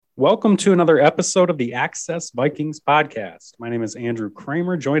Welcome to another episode of the Access Vikings podcast. My name is Andrew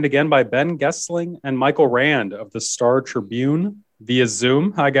Kramer, joined again by Ben Gessling and Michael Rand of the Star Tribune via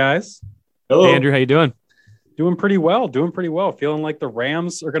Zoom. Hi, guys. Hello. Hey, Andrew. How you doing? Doing pretty well. Feeling like the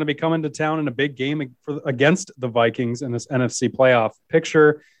Rams are going to be coming to town in a big game against the Vikings in this NFC playoff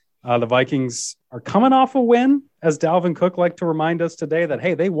picture. The Vikings are coming off a win, as Dalvin Cook liked to remind us today that,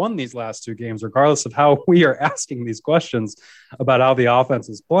 hey, they won these last two games, regardless of how we are asking these questions about how the offense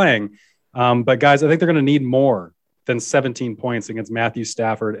is playing. But, guys, I think they're going to need more than 17 points against Matthew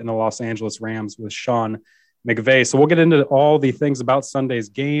Stafford and the Los Angeles Rams with Sean McVay. So we'll get into all the things about Sunday's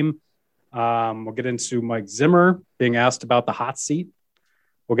game. We'll get into Mike Zimmer being asked about the hot seat.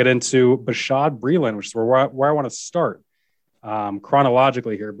 We'll get into Bashaud Breeland, which is where I want to start.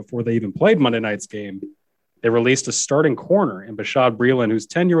 Chronologically here, before they even played Monday night's game, they released a starting corner in Bashaud Breeland, whose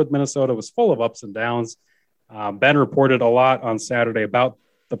tenure with Minnesota was full of ups and downs. Ben reported a lot on Saturday about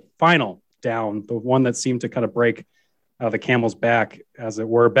the final down, the one that seemed to kind of break the camel's back, as it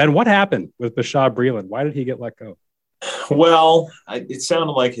were. Ben, what happened with Bashaud Breeland? Why did he get let go? Well, it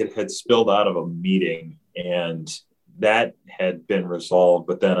sounded like it had spilled out of a meeting, and that had been resolved.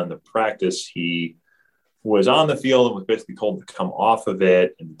 But then on the practice, he was on the field and was basically told to come off of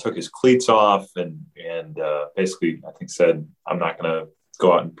it, and took his cleats off and basically, I think, said, I'm not going to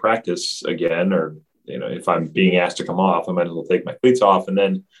go out and practice again, or, if I'm being asked to come off, I might as well take my cleats off. And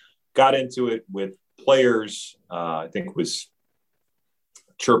then got into it with players. I think was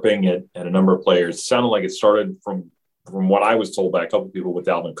chirping at a number of players. It sounded like it started from what I was told by a couple of people with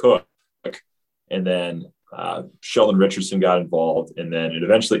Dalvin Cook. And then Sheldon Richardson got involved, and then it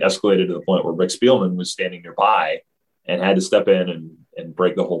eventually escalated to the point where Rick Spielman was standing nearby and had to step in and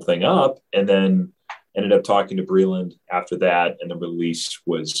break the whole thing up, and then ended up talking to Breeland after that, and the release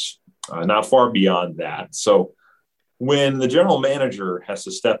was not far beyond that. So when the general manager has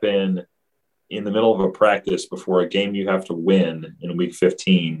to step in the middle of a practice before a game you have to win in week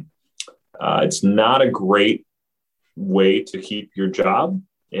 15, it's not a great way to keep your job,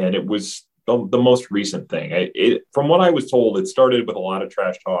 and it was the most recent thing. From what I was told, it started with a lot of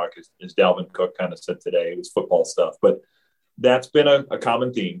trash talk, as Dalvin Cook kind of said today. It was football stuff, but that's been a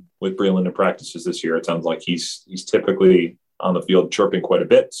common theme with Breeland in practices this year. It sounds like he's typically on the field chirping quite a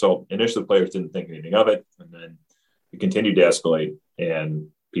bit. So initially, players didn't think anything of it, and then it continued to escalate, and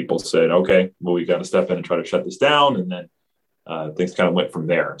people said, "Okay, well, we got to step in and try to shut this down," and then things kind of went from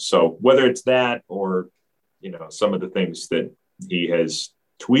there. So whether it's that or some of the things that he has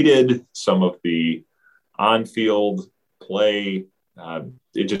tweeted, some of the on-field play,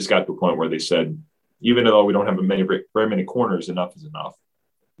 it just got to a point where they said, even though we don't have very many corners, enough is enough.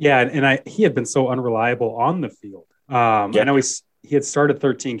 Yeah, and he had been so unreliable on the field. I know he had started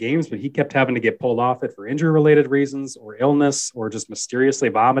 13 games, but he kept having to get pulled off it for injury-related reasons or illness or just mysteriously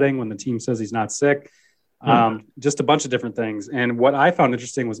vomiting when the team says he's not sick. Just a bunch of different things. And what I found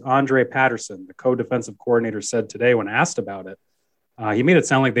interesting was Andre Patterson, the co-defensive coordinator, said today when asked about it, he made it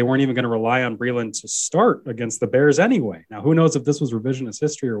sound like they weren't even going to rely on Breeland to start against the Bears anyway. Now, who knows if this was revisionist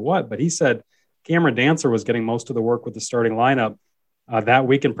history or what, but he said Cameron Dancer was getting most of the work with the starting lineup that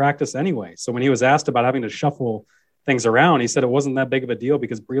week in practice anyway. So when he was asked about having to shuffle things around, he said it wasn't that big of a deal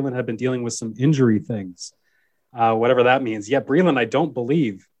because Breeland had been dealing with some injury things, whatever that means. Yet Breeland, I don't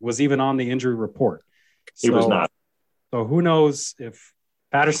believe, was even on the injury report. He was not. So who knows if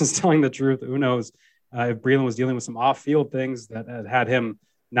Patterson's telling the truth? Who knows if Breeland was dealing with some off-field things that had him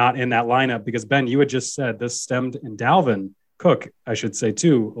not in that lineup? Because, Ben, you had just said this stemmed, and Dalvin Cook, I should say,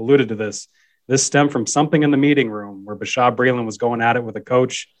 too, alluded to this. This stemmed from something in the meeting room where Bashaud Breeland was going at it with a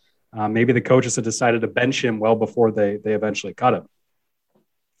coach. Maybe the coaches had decided to bench him well before they eventually cut him.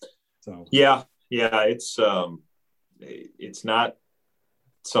 So yeah, it's not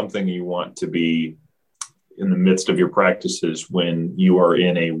something you want to be in the midst of your practices when you are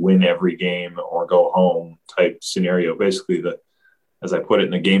in a win every game or go home type scenario. Basically, as I put it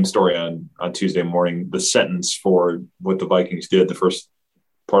in the game story on Tuesday morning, the sentence for what the Vikings did the first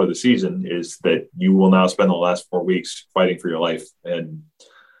part of the season is that you will now spend the last 4 weeks fighting for your life. And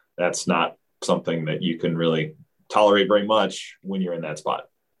that's not something that you can really tolerate very much when you're in that spot.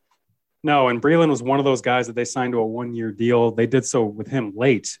 No, and Breeland was one of those guys that they signed to a one-year deal. They did so with him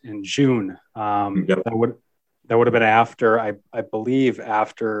late in June. Yep. That would have been after, I believe,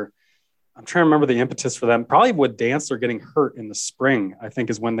 after – I'm trying to remember the impetus for them. Probably with Dancer getting hurt in the spring, I think,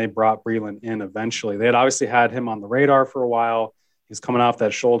 is when they brought Breeland in eventually. They had obviously had him on the radar for a while. He's coming off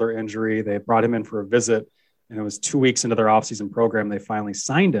that shoulder injury. They brought him in for a visit, and it was 2 weeks into their offseason program they finally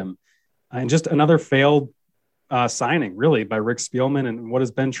signed him. And just another failed signing, really, by Rick Spielman and what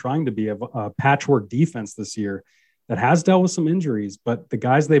has been trying to be a patchwork defense this year that has dealt with some injuries, but the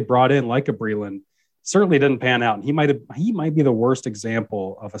guys they brought in, like a Breland, certainly didn't pan out. And he might be the worst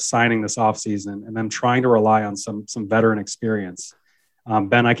example of a signing this offseason and them trying to rely on some veteran experience.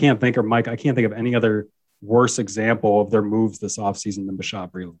 Ben, I can't think, or Mike, I can't think of any other worse example of their moves this offseason than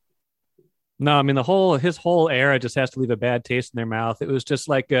Bashaud Breeland. No, I mean, his whole era just has to leave a bad taste in their mouth. It was just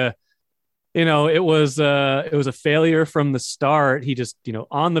like it was a failure from the start. He just,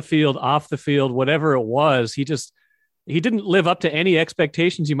 on the field, off the field, whatever it was, he didn't live up to any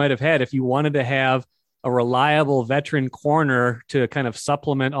expectations you might have had if you wanted to have a reliable veteran corner to kind of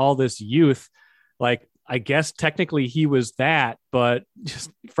supplement all this youth. Like, I guess technically he was that, but just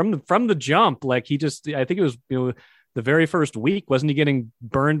from the jump, like I think it was, the very first week, wasn't he getting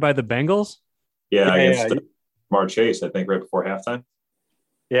burned by the Bengals? Yeah, against Ja'Marr Chase, I think, right before halftime.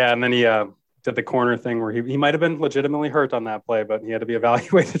 Yeah, and then he did the corner thing where he might have been legitimately hurt on that play, but he had to be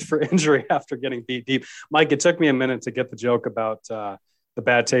evaluated for injury after getting beat deep. Mike, it took me a minute to get the joke about the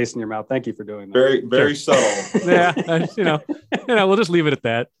bad taste in your mouth. Thank you for doing that. Very, very subtle. Yeah, we'll just leave it at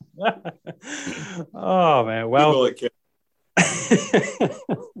that. Oh man, well.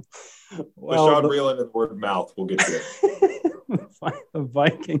 Bashaud Breeland and word of mouth. We'll get to it. The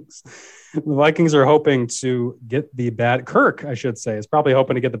Vikings are hoping to get Kirk, I should say, is probably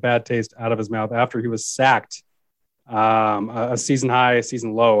hoping to get the bad taste out of his mouth after he was sacked a season high,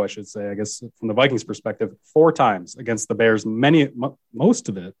 season low, I should say, I guess, from the Vikings perspective, 4 times against the Bears, most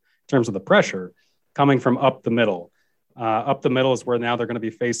of it in terms of the pressure coming from up the middle. Up the middle is where now they're going to be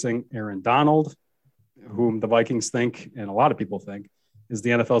facing Aaron Donald, whom the Vikings think, and a lot of people think, is the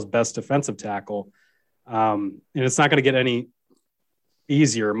NFL's best defensive tackle. And it's not going to get any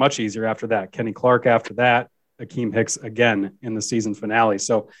much easier after that. Kenny Clark after that, Akeem Hicks again in the season finale.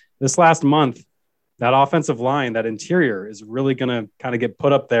 So this last month, that offensive line, that interior is really going to kind of get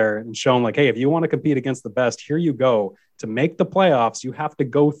put up there and shown like, hey, if you want to compete against the best, here you go. To make the playoffs, you have to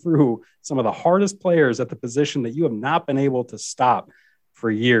go through some of the hardest players at the position that you have not been able to stop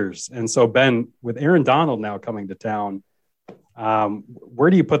for years. And so, Ben, with Aaron Donald now coming to town, where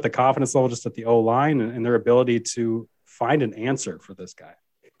do you put the confidence level just at the O-line and their ability to find an answer for this guy?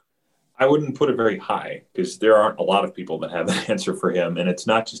 I wouldn't put it very high because there aren't a lot of people that have an answer for him. And it's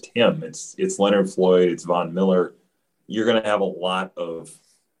not just him. It's Leonard Floyd. It's Von Miller. You're going to have a lot of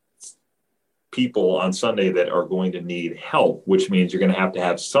people on Sunday that are going to need help, which means you're going to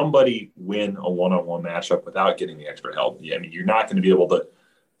have somebody win a one-on-one matchup without getting the extra help. I mean, you're not going to be able to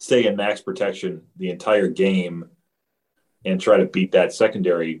stay in max protection the entire game and try to beat that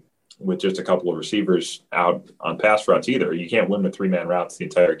secondary with just a couple of receivers out on pass routes either. You can't win with 3-man routes the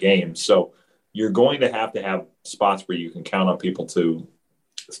entire game. So you're going to have spots where you can count on people to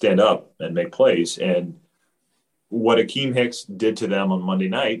stand up and make plays. And what Akeem Hicks did to them on Monday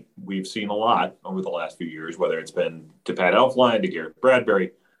night, we've seen a lot over the last few years, whether it's been to Pat Elflein, to Garrett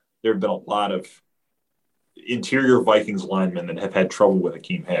Bradbury. There have been a lot of interior Vikings linemen that have had trouble with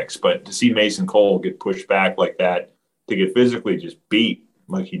Akeem Hicks. But to see Mason Cole get pushed back like that, to get physically just beat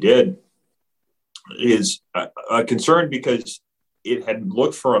like he did, is a concern because it had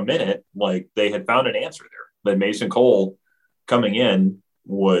looked for a minute like they had found an answer there. That Mason Cole coming in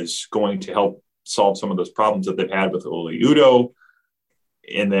was going to help solve some of those problems that they've had with Oli Udoh.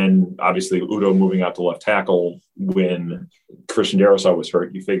 And then obviously Udoh moving out to left tackle when Christian Darrisaw was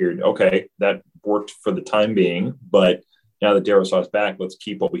hurt. You figured, okay, that worked for the time being, but now that Darrisaw is back, let's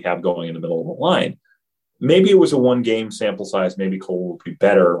keep what we have going in the middle of the line. Maybe it was a 1-game sample size. Maybe Cole will be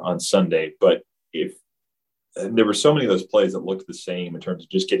better on Sunday. But if there were so many of those plays that looked the same in terms of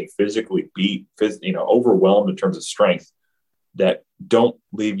just getting physically beat, overwhelmed in terms of strength, that don't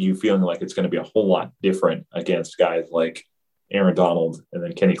leave you feeling like it's going to be a whole lot different against guys like Aaron Donald and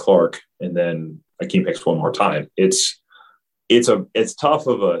then Kenny Clark and then Akeem Hicks one more time. It's tough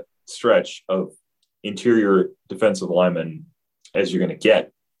of a stretch of interior defensive linemen as you're going to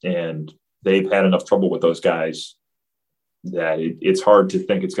get. And they've had enough trouble with those guys that it's hard to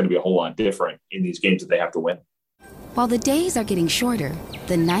think it's going to be a whole lot different in these games that they have to win. While the days are getting shorter,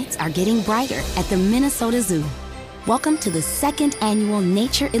 the nights are getting brighter at the Minnesota Zoo. Welcome to the 2nd annual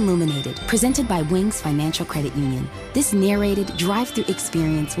Nature Illuminated, presented by Wings Financial Credit Union. This narrated drive-through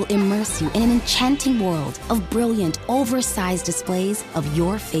experience will immerse you in an enchanting world of brilliant, oversized displays of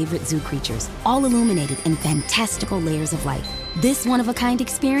your favorite zoo creatures, all illuminated in fantastical layers of light. This one-of-a-kind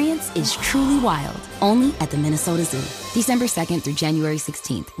experience is truly wild, only at the Minnesota Zoo. December 2nd through January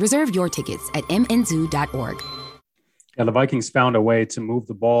 16th. Reserve your tickets at mnzoo.org. Yeah, the Vikings found a way to move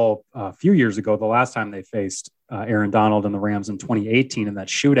the ball a few years ago, the last time they faced Aaron Donald and the Rams in 2018 in that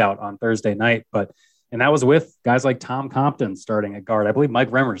shootout on Thursday night. But And that was with guys like Tom Compton starting at guard. I believe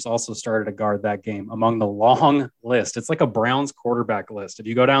Mike Remmers also started at guard that game among the long list. It's like a Browns quarterback list. If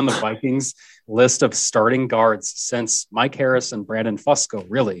you go down the Vikings list of starting guards since Mike Harris and Brandon Fusco,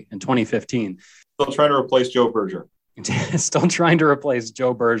 really, in 2015. Still trying to replace Joe Berger. Still trying to replace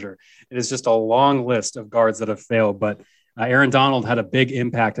Joe Berger. It is just a long list of guards that have failed. But Aaron Donald had a big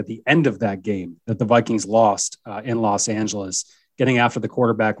impact at the end of that game that the Vikings lost in Los Angeles, getting after the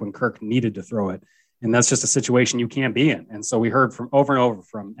quarterback when Kirk needed to throw it. And that's just a situation you can't be in. And so we heard from over and over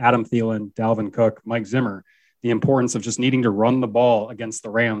from Adam Thielen, Dalvin Cook, Mike Zimmer, the importance of just needing to run the ball against the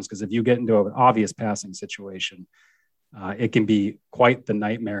Rams. Because if you get into an obvious passing situation, it can be quite the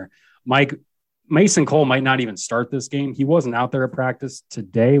nightmare. Mason Cole might not even start this game. He wasn't out there at practice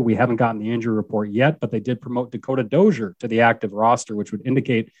today. We haven't gotten the injury report yet, but they did promote Dakota Dozier to the active roster, which would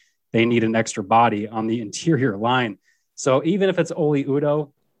indicate they need an extra body on the interior line. So even if it's Oli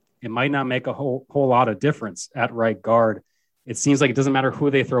Udoh, it might not make a whole lot of difference at right guard. It seems like it doesn't matter who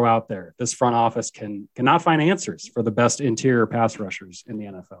they throw out there. This front office cannot find answers for the best interior pass rushers in the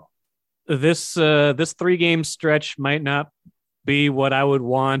NFL. This 3-game stretch might not be what I would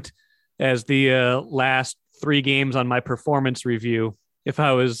want as the last 3 games on my performance review. If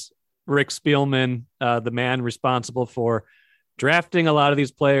I was Rick Spielman, the man responsible for drafting a lot of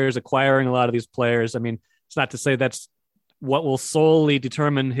these players, acquiring a lot of these players. I mean, it's not to say that's what will solely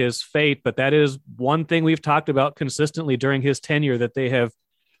determine his fate, but that is one thing we've talked about consistently during his tenure that they have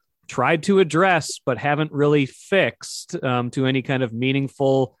tried to address, but haven't really fixed to any kind of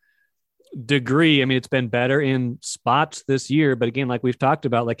meaningful degree. I mean, it's been better in spots this year, but again, like we've talked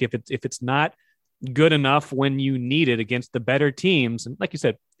about, like if it's not good enough when you need it against the better teams, and like you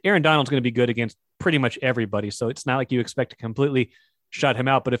said, Aaron Donald's going to be good against pretty much everybody, so it's not like you expect to completely shut him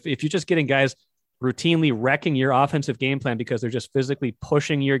out. But if you're just getting guys routinely wrecking your offensive game plan because they're just physically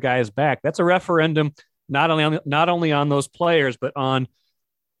pushing your guys back, that's a referendum not only on those players, but on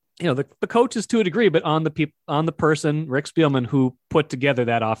the coaches to a degree, but on the person, Rick Spielman, who put together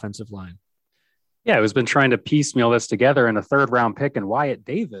that offensive line. Yeah, who's been trying to piecemeal this together in a 3rd-round pick and Wyatt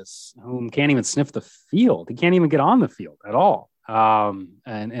Davis, whom can't even sniff the field. He can't even get on the field at all.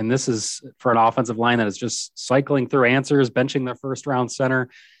 And this is for an offensive line that is just cycling through answers, benching their 1st-round center,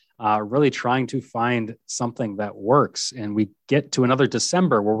 really trying to find something that works. And we get to another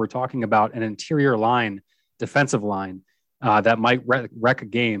December where we're talking about an interior line, defensive line, that might wreck a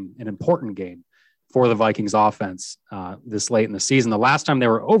game, an important game for the Vikings offense this late in the season. The last time they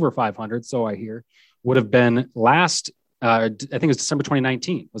were over 500, so I hear, would have been I think it was December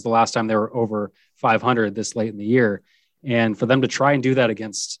 2019 was the last time they were over 500 this late in the year. And for them to try and do that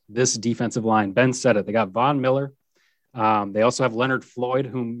against this defensive line, Ben said it. They got Von Miller. They also have Leonard Floyd,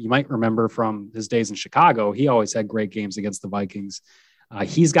 whom you might remember from his days in Chicago. He always had great games against the Vikings.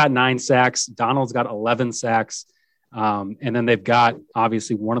 He's got 9 sacks. Donald's got 11 sacks. And then they've got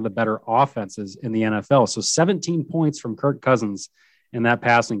obviously one of the better offenses in the NFL. So 17 points from Kirk Cousins in that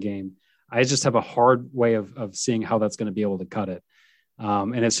passing game. I just have a hard way of seeing how that's going to be able to cut it.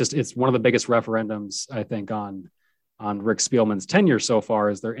 And it's one of the biggest referendums, I think, on Rick Spielman's tenure so far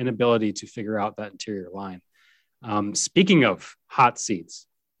is their inability to figure out that interior line. Speaking of hot seats,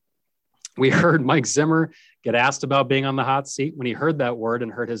 we heard Mike Zimmer get asked about being on the hot seat. When he heard that word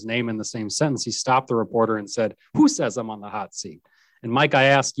and heard his name in the same sentence, he stopped the reporter and said, "Who says I'm on the hot seat?" And Mike, I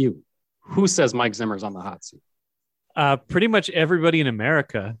ask you, who says Mike Zimmer's on the hot seat? Pretty much everybody in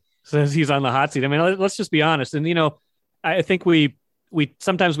America says he's on the hot seat. I mean, let's just be honest. And, I think we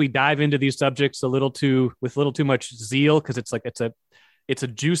sometimes we dive into these subjects with a little too much zeal because it's a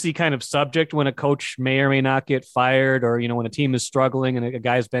juicy kind of subject when a coach may or may not get fired, or, when a team is struggling and a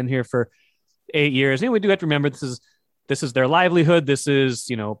guy's been here for 8 years. And we do have to remember this is their livelihood. This is,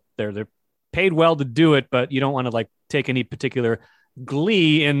 they're paid well to do it, but you don't want to take any particular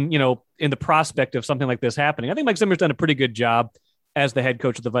glee in the prospect of something like this happening. I think Mike Zimmer's done a pretty good job as the head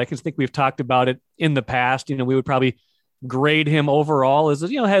coach of the Vikings. I think we've talked about it in the past. We would probably grade him overall as,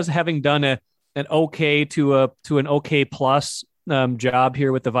 has having done an okay to an okay plus job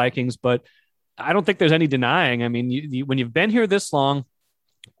here with the Vikings, but I don't think there's any denying. I mean, when you've been here this long,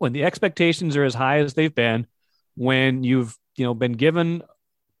 when the expectations are as high as they've been, when you've been given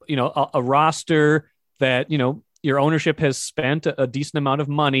a roster that your ownership has spent a decent amount of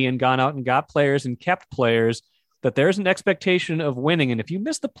money and gone out and got players and kept players, that there's an expectation of winning. And if you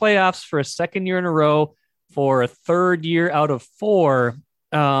miss the playoffs for a 2nd year in a row, for a 3rd year out of 4,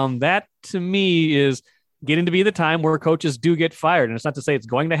 that to me is getting to be the time where coaches do get fired. And it's not to say it's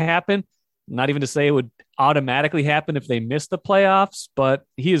going to happen, not even to say it would automatically happen if they miss the playoffs, but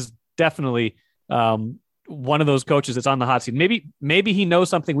he is definitely one of those coaches that's on the hot seat. Maybe he knows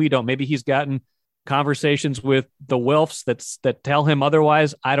something we don't. Maybe he's gotten conversations with the Wilfs that tell him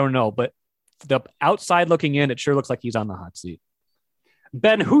otherwise, I don't know. But the outside looking in, it sure looks like he's on the hot seat.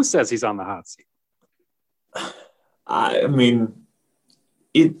 Ben, who says he's on the hot seat? I mean,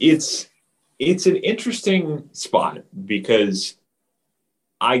 it's an interesting spot because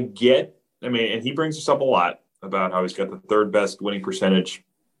and he brings us up a lot about how he's got the third best winning percentage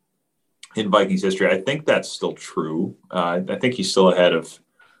in Vikings history. I think that's still true. I think he's still ahead of,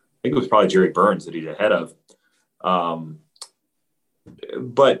 I think it was probably Jerry Burns that he's ahead of.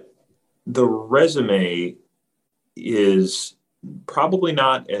 But the resume is probably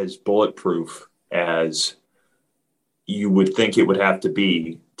not as bulletproof as you would think it would have to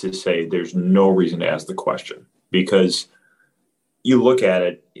be to say there's no reason to ask the question, because you look at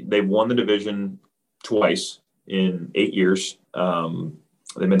it, they've won the division twice in 8 years.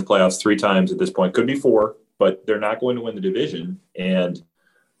 They've been to playoffs 3 times at this point, could be 4, but they're not going to win the division. And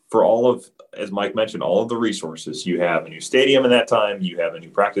for all of, as Mike mentioned, all of the resources, you have a new stadium in that time, you have a new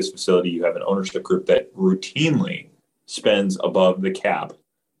practice facility, you have an ownership group that routinely spends above the cap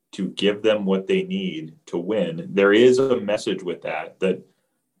to give them what they need to win. There is a message with that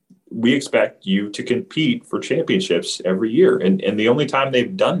we expect you to compete for championships every year. And the only time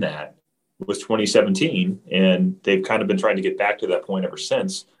they've done that was 2017. And they've kind of been trying to get back to that point ever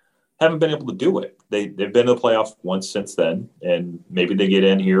since. Haven't been able to do it. They've been to the playoffs once since then. And maybe they get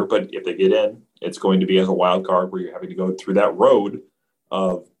in here, but if they get in, it's going to be as a wild card where you're having to go through that road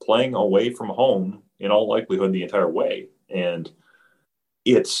of playing away from home in all likelihood the entire way. And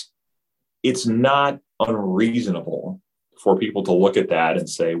it's not unreasonable for people to look at that and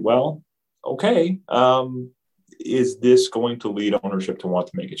say, well, okay, is this going to lead ownership to want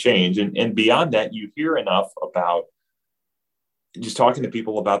to make a change? And beyond that, you hear enough about just talking to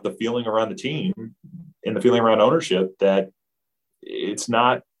people about the feeling around the team and the feeling around ownership that it's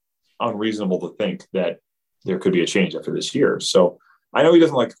not unreasonable to think that there could be a change after this year. So I know he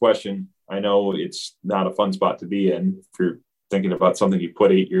doesn't like the question. I know it's not a fun spot to be in if you're thinking about something you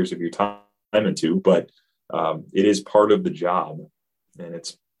put 8 years of your time into, but it is part of the job and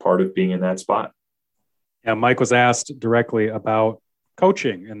it's part of being in that spot. Yeah, Mike was asked directly about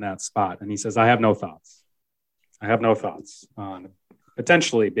coaching in that spot, and he says, I have no thoughts. I have no thoughts on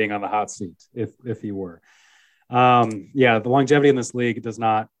potentially being on the hot seat if he were. The longevity in this league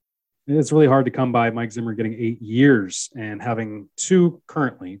it's really hard to come by. Mike Zimmer getting 8 years and having two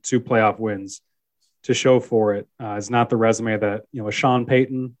playoff wins to show for it is not the resume that, a Sean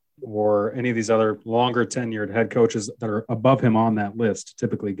Payton or any of these other longer tenured head coaches that are above him on that list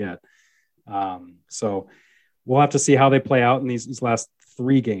typically get. So we'll have to see how they play out in these last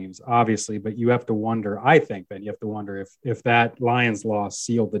 3 games, obviously, but you have to wonder, I think, Ben, you have to wonder if that Lions loss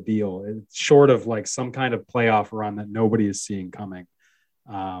sealed the deal. It's short of like some kind of playoff run that nobody is seeing coming.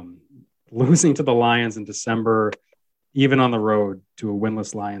 Losing to the Lions in December, even on the road to a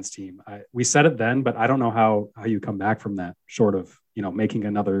winless Lions team. We said it then, but I don't know how you come back from that short of, making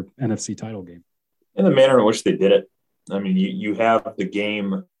another NFC title game. In the manner in which they did it. I mean, you have the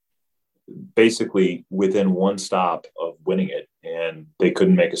game basically within one stop of winning it, and they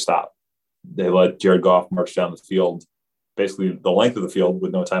couldn't make a stop. They let Jared Goff march down the field, basically the length of the field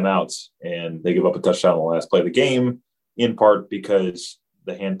with no timeouts, and they give up a touchdown on the last play of the game, in part because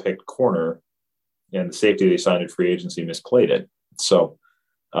the hand-picked corner and the safety they signed in free agency misplayed it. So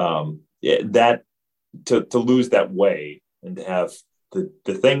that to lose that way and to have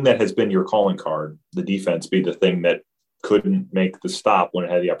the thing that has been your calling card, the defense, be the thing that couldn't make the stop when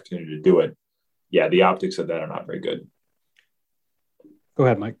it had the opportunity to do it. Yeah, the optics of that are not very good. Go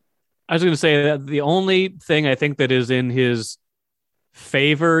ahead, Mike. I was going to say that the only thing I think that is in his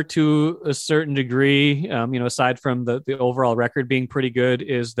favor to a certain degree, aside from the overall record being pretty good,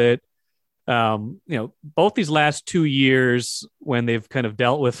 is that both these last 2 years when they've kind of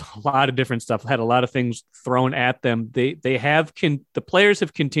dealt with a lot of different stuff, had a lot of things thrown at them, the players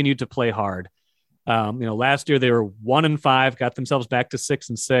have continued to play hard. Last year they were 1-5, got themselves back to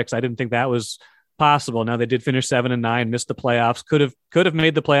 6-6. I didn't think that was possible. Now they did finish 7-9, missed the playoffs, could have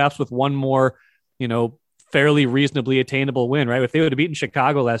made the playoffs with one more, fairly reasonably attainable win, right? If they would have beaten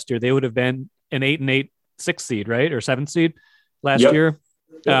Chicago last year, they would have been an 8-8 6th seed, right? Or 7th seed last year.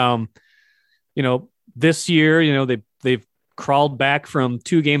 Yep. This year, they've crawled back from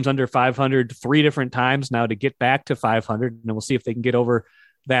 2 games under 500 3 different times now to get back to 500, and we'll see if they can get over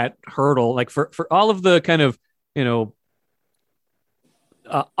that hurdle. Like for all of the kind of,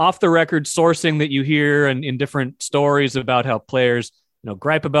 off the record sourcing that you hear and in different stories about how players,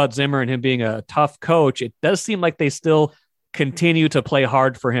 gripe about Zimmer and him being a tough coach, it does seem like they still continue to play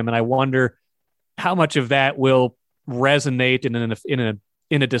hard for him. And I wonder how much of that will resonate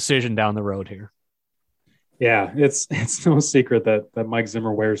in a decision down the road here. Yeah, it's no secret that Mike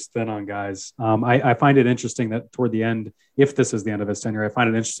Zimmer wears thin on guys. I find it interesting that toward the end, if this is the end of his tenure, I find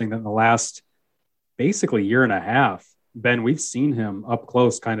it interesting that in the last basically year and a half, Ben, we've seen him up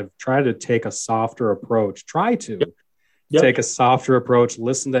close kind of try to take a softer approach, take a softer approach,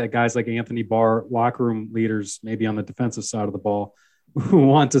 listen to guys like Anthony Barr, locker room leaders, maybe on the defensive side of the ball, who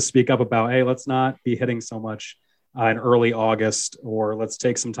want to speak up about, hey, let's not be hitting so much in early August, or let's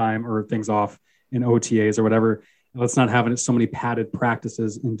take some time or things off in OTAs or whatever. Let's not have so many padded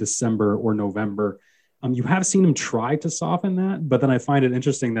practices in December or November. You have seen him try to soften that, but then I find it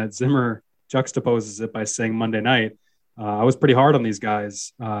interesting that Zimmer juxtaposes it by saying Monday night, I was pretty hard on these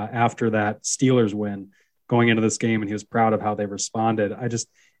guys after that Steelers win going into this game, and he was proud of how they responded.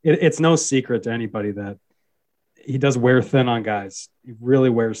 It's no secret to anybody that he does wear thin on guys. He really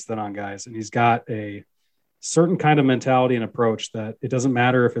wears thin on guys, and he's got a certain kind of mentality and approach that it doesn't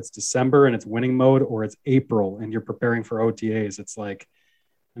matter if it's December and it's winning mode or it's April and you're preparing for OTAs. It's like,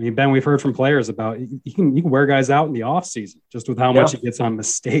 I mean, Ben, we've heard from players about you can wear guys out in the off season just with how much he gets on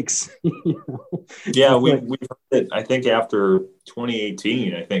mistakes. Yeah, we've heard it. I think after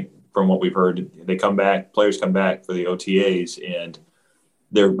 2018, I think from what we've heard, players come back for the OTAs, and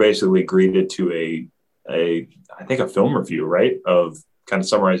they're basically greeted to I think a film review, right? Of kind of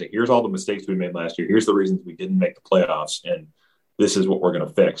summarizing, here's all the mistakes we made last year. Here's the reasons we didn't make the playoffs. And this is what we're going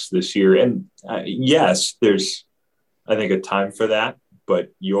to fix this year. And yes, there's, I think, a time for that,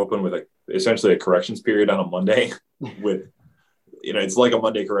 but you open with essentially a corrections period on a Monday with, it's like a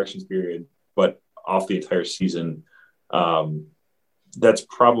Monday corrections period, but off the entire season. That's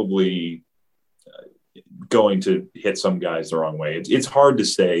probably going to hit some guys the wrong way. It's hard to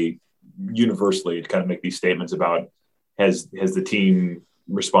say universally to kind of make these statements about has the team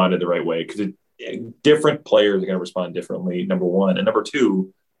responded the right way, because different players are going to respond differently, number one. And number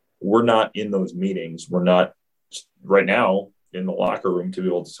two, we're not in those meetings. We're not right now in the locker room to be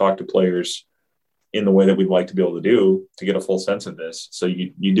able to talk to players in the way that we'd like to be able to do to get a full sense of this. So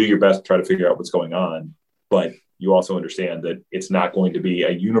you do your best to try to figure out what's going on, but you also understand that it's not going to be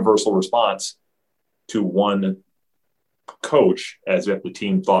a universal response to one coach as if the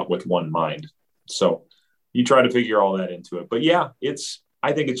team thought with one mind. So you try to figure all that into it. But yeah,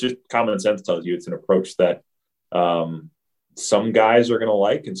 I think it's just common sense tells you it's an approach that some guys are going to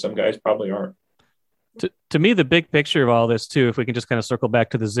like and some guys probably aren't. To me, the big picture of all this too, if we can just kind of circle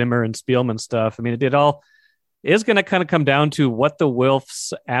back to the Zimmer and Spielman stuff, I mean, it all is going to kind of come down to what the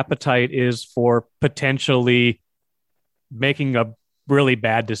Wilfs' appetite is for potentially making a really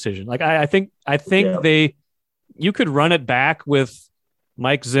bad decision. Like I think you could run it back with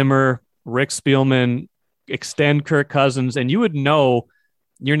Mike Zimmer, Rick Spielman, extend Kirk Cousins, and you would know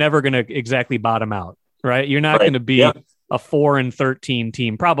you're never going to exactly bottom out, right? You're not going to be a 4-13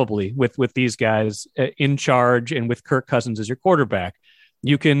 team, probably with these guys in charge and with Kirk Cousins as your quarterback.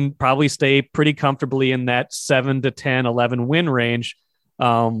 You can probably stay pretty comfortably in that 7 to 10, 11 win range.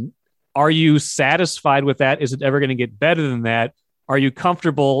 Are you satisfied with that? Is it ever going to get better than that? Are you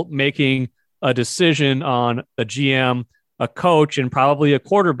comfortable making a decision on a GM, a coach, and probably a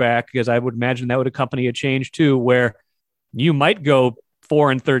quarterback? Because I would imagine that would accompany a change too, where you might go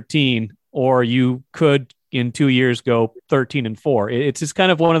 4-13, or you could in 2 years go 13-4. It's just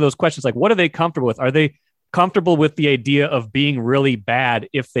kind of one of those questions. Like, what are they comfortable with? Are they comfortable with the idea of being really bad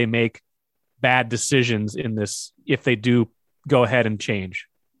if they make bad decisions in this, if they do go ahead and change?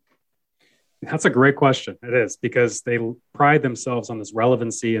 That's a great question. It is, because they pride themselves on this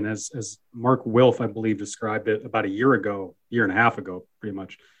relevancy. And as Mark Wilf, I believe, described it about a year and a half ago, pretty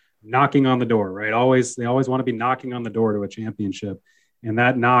much, knocking on the door, right? They always want to be knocking on the door to a championship. And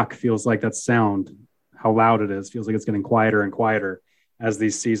that knock feels like that sound, how loud it is, feels like it's getting quieter and quieter as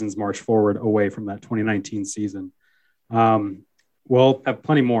these seasons march forward away from that 2019 season. We'll have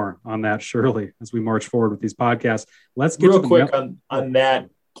plenty more on that, surely, as we march forward with these podcasts. Let's get real quick on that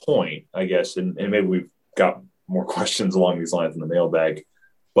point, I guess, and maybe we've got more questions along these lines in the mailbag,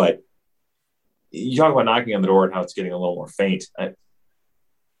 but you talk about knocking on the door and how it's getting a little more faint.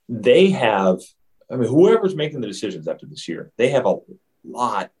 Whoever's making the decisions after this year, they have a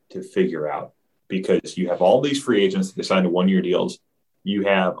lot to figure out, because you have all these free agents that signed to 1-year deals. You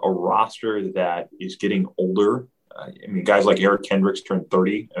have a roster that is getting older. Guys like Eric Kendricks turned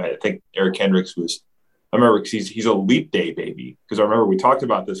 30. I think Eric Kendricks I remember, because he's a leap day baby, because I remember we talked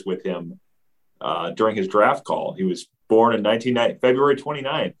about this with him during his draft call. He was born in February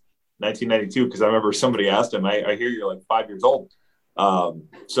 29th, 1992, because I remember somebody asked him, I hear you're like 5 years old.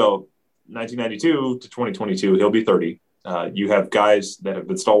 So 1992 to 2022, he'll be 30. You have guys that have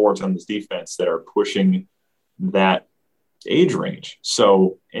been stalwarts on this defense that are pushing that age range.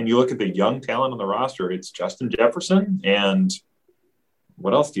 So, and you look at the young talent on the roster, it's Justin Jefferson. And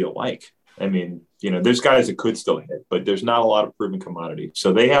what else do you like? I mean, there's guys that could still hit, but there's not a lot of proven commodity.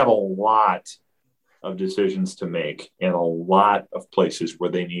 So they have a lot of decisions to make and a lot of places where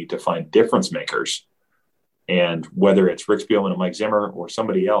they need to find difference makers. And whether it's Rick Spielman and Mike Zimmer or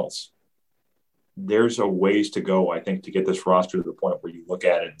somebody else, there's a ways to go, I think, to get this roster to the point where you look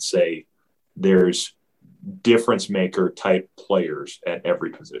at it and say there's difference maker type players at every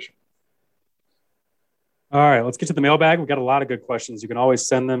position. All right, let's get to the mailbag. We've got a lot of good questions. You can always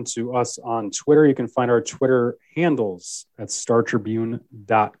send them to us on Twitter. You can find our Twitter handles at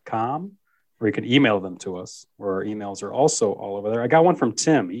startribune.com, or you can email them to us, where our emails are also all over there. I got one from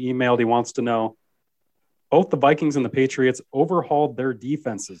Tim. He emailed, he wants to know, both the Vikings and the Patriots overhauled their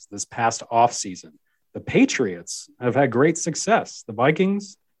defenses this past offseason. The Patriots have had great success. The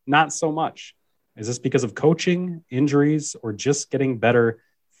Vikings, not so much. Is this because of coaching, injuries, or just getting better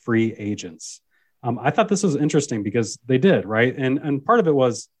free agents? I thought this was interesting because they did, right? And part of it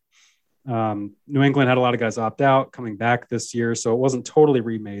was New England had a lot of guys opt out coming back this year, so it wasn't totally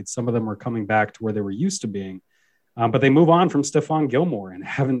remade. Some of them were coming back to where they were used to being. But they move on from Stephon Gilmore and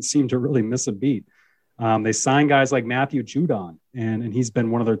haven't seemed to really miss a beat. They sign guys like Matthew Judon, and he's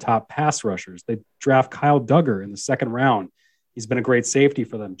been one of their top pass rushers. They draft Kyle Duggar in the second round. He's been a great safety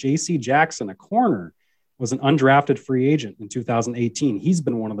for them. J.C. Jackson, a corner, was an undrafted free agent in 2018. He's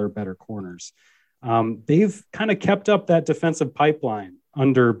been one of their better corners. They've kind of kept up that defensive pipeline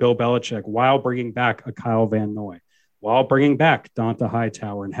under Bill Belichick while bringing back a Kyle Van Noy, while bringing back Donta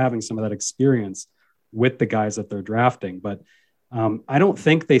Hightower and having some of that experience with the guys that they're drafting. But I don't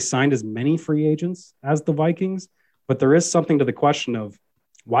think they signed as many free agents as the Vikings, but there is something to the question of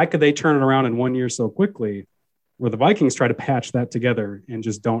why could they turn it around in 1 year so quickly, where the Vikings try to patch that together and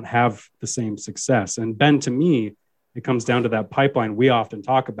just don't have the same success. And Ben, to me, it comes down to that pipeline we often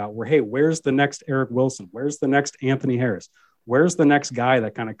talk about where, hey, where's the next Eric Wilson? Where's the next Anthony Harris? Where's the next guy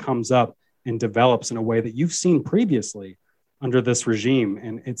that kind of comes up and develops in a way that you've seen previously under this regime?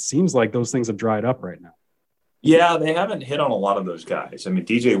 And it seems like those things have dried up right now. Yeah, they haven't hit on a lot of those guys. I mean,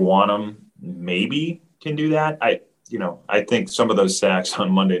 DJ Wanham maybe can do that. I think some of those sacks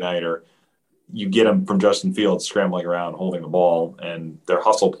on Monday night are, you get them from Justin Fields scrambling around, holding the ball, and they're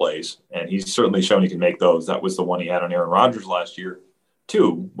hustle plays. And he's certainly shown he can make those. That was the one he had on Aaron Rodgers last year,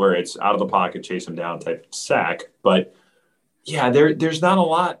 too, where it's out of the pocket, chase him down type sack. But, yeah, there's not a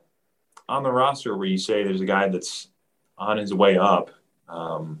lot on the roster where you say there's a guy that's on his way up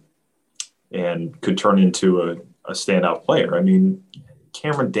and could turn into a standout player. I mean,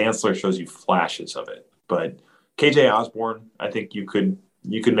 Cameron Dantzler shows you flashes of it. But KJ Osborne, I think you could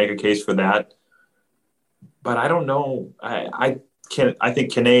make a case for that. But I don't know. I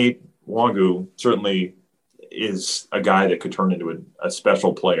think Kene Wangu certainly is a guy that could turn into a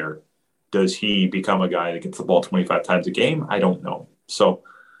special player. Does he become a guy that gets the ball 25 times a game? I don't know. So,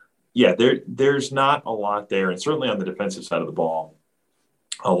 yeah, there's not a lot there. And certainly on the defensive side of the ball,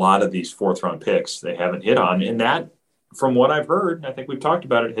 a lot of these fourth-round picks they haven't hit on. And that, from what I've heard, I think we've talked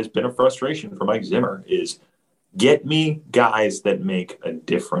about it, has been a frustration for Mike Zimmer is – get me guys that make a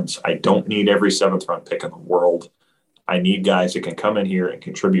difference. I don't need every seventh-round pick in the world. I need guys that can come in here and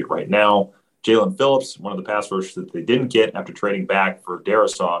contribute right now. Jalen Phillips, one of the pass rushers that they didn't get after trading back for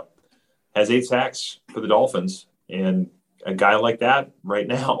Darisaw, has 8 sacks for the Dolphins. And a guy like that right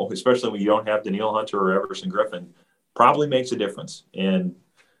now, especially when you don't have Danielle Hunter or Everson Griffin, probably makes a difference. And,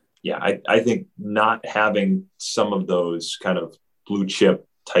 yeah, I think not having some of those kind of blue-chip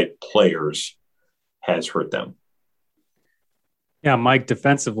type players has hurt them. Yeah, Mike,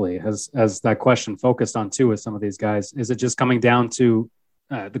 defensively, has that question focused on too with some of these guys? Is it just coming down to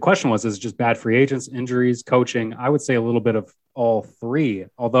the question was, is it just bad free agents, injuries, coaching? I would say a little bit of all three,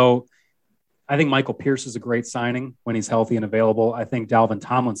 although I think Michael Pierce is a great signing when he's healthy and available. I think Dalvin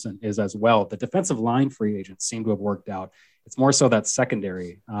Tomlinson is as well. The defensive line free agents seem to have worked out. It's more so that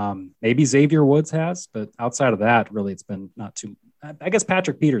secondary. Maybe Xavier Woods has, but outside of that, really, it's been not too. I guess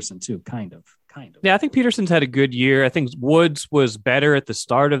Patrick Peterson too, kind of. Yeah, I think Peterson's had a good year. I think Woods was better at the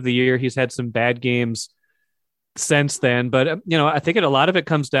start of the year. He's had some bad games since then, but I think a lot of it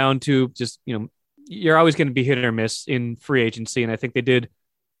comes down to just you're always going to be hit or miss in free agency, and I think they did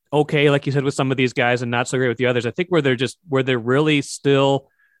okay, like you said, with some of these guys, and not so great with the others. I think where they're really still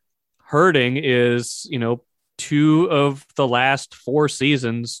hurting is 2 of the last 4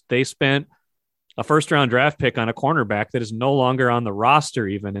 seasons they spent a first-round draft pick on a cornerback that is no longer on the roster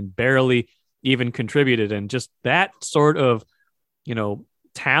even and barely even contributed. And just that sort of,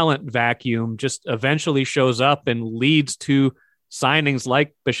 talent vacuum just eventually shows up and leads to signings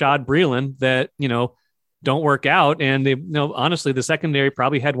like Bashaud Breeland that, don't work out. And they, honestly, the secondary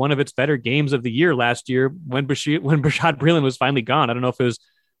probably had one of its better games of the year last year when Bashaud Breeland was finally gone. I don't know if it was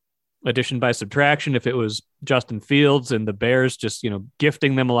addition by subtraction, if it was Justin Fields and the Bears just,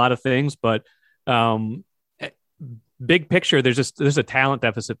 gifting them a lot of things, but big picture, there's a talent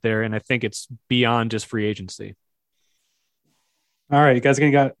deficit there. And I think it's beyond just free agency. All right. You guys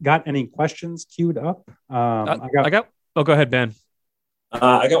got any questions queued up? Go ahead, Ben.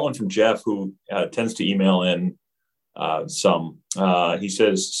 I got one from Jeff, who tends to email in some. He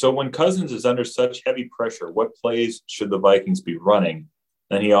says, so when Cousins is under such heavy pressure, what plays should the Vikings be running?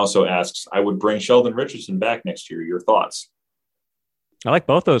 Then he also asks, I would bring Sheldon Richardson back next year. Your thoughts? I like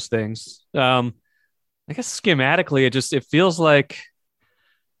both those things. I guess schematically, it feels like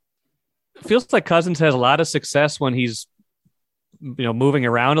Cousins has a lot of success when he's, moving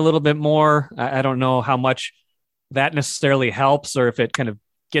around a little bit more. I don't know how much that necessarily helps, or if it kind of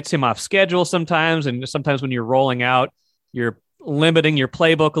gets him off schedule sometimes. And sometimes when you're rolling out, you're limiting your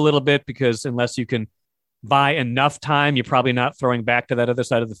playbook a little bit, because unless you can buy enough time, you're probably not throwing back to that other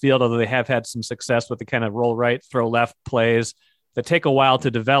side of the field, although they have had some success with the kind of roll right, throw left plays that take a while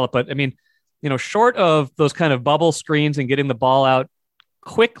to develop. But I mean, short of those kind of bubble screens and getting the ball out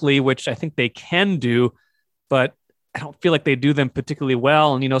quickly, which I think they can do, but I don't feel like they do them particularly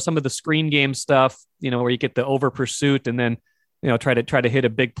well. And, some of the screen game stuff, where you get the over pursuit and then, try to hit a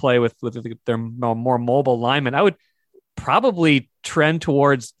big play with their more mobile linemen. I would probably trend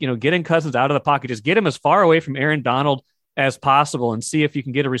towards, getting Cousins out of the pocket, just get him as far away from Aaron Donald as possible and see if you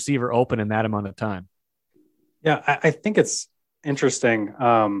can get a receiver open in that amount of time. Yeah. I think it's interesting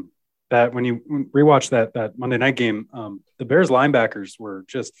that when you rewatch that Monday night game, the Bears linebackers were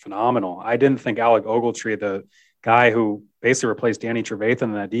just phenomenal. I didn't think Alec Ogletree, the guy who basically replaced Danny Trevathan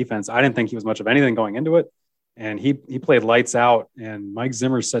in that defense, I didn't think he was much of anything going into it. And he played lights out. And Mike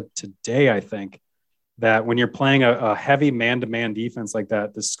Zimmer said today, I think, that when you're playing a heavy man-to-man defense like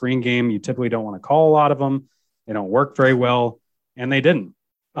that, the screen game, you typically don't want to call a lot of them. They don't work very well. And they didn't.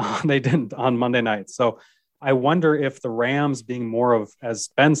 They didn't on Monday night. So I wonder if the Rams being more of, as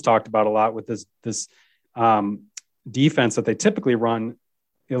Ben's talked about a lot with this defense that they typically run,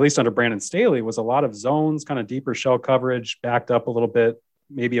 at least under Brandon Staley, was a lot of zones, kind of deeper shell coverage, backed up a little bit,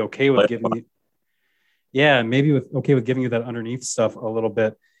 maybe okay with giving you that underneath stuff a little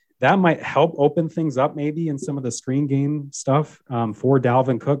bit. That might help open things up maybe in some of the screen game stuff for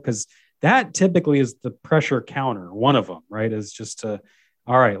Dalvin Cook, because that typically is the pressure counter. One of them, right, is just to,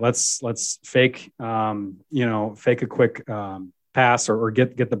 all right, let's fake, fake a quick pass or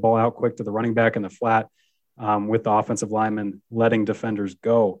get the ball out quick to the running back in the flat. With the offensive linemen letting defenders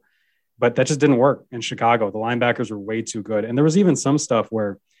go. But that just didn't work in Chicago. The linebackers were way too good. And there was even some stuff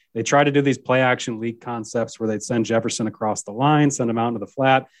where they tried to do these play action leak concepts where they'd send Jefferson across the line, send him out into the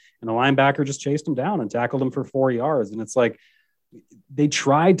flat, and the linebacker just chased him down and tackled him for 4 yards. And it's like they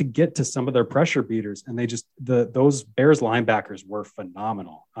tried to get to some of their pressure beaters, and those Bears linebackers were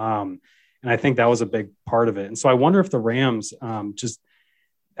phenomenal. And I think that was a big part of it. And so I wonder if the Rams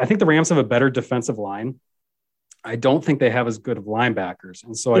I think the Rams have a better defensive line. I don't think they have as good of linebackers.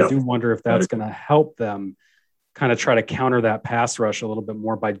 And so I do wonder if that's going to help them kind of try to counter that pass rush a little bit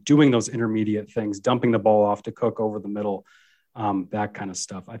more by doing those intermediate things, dumping the ball off to Cook over the middle, that kind of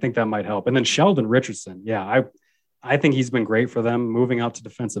stuff. I think that might help. And then Sheldon Richardson. Yeah. I think he's been great for them. Moving out to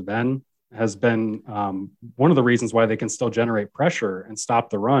defensive end has been one of the reasons why they can still generate pressure and stop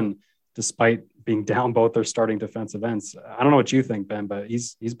the run, despite being down both their starting defensive ends. I don't know what you think, Ben, but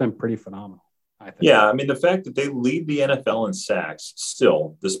he's been pretty phenomenal. Yeah, I mean, the fact that they lead the NFL in sacks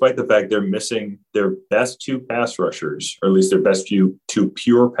still, despite the fact they're missing their best two pass rushers, or at least their best two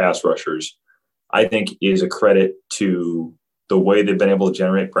pure pass rushers, I think is a credit to the way they've been able to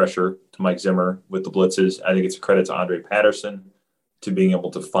generate pressure to Mike Zimmer with the blitzes. I think it's a credit to Andre Patterson to being able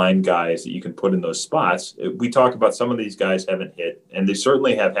to find guys that you can put in those spots. We talk about some of these guys haven't hit, and they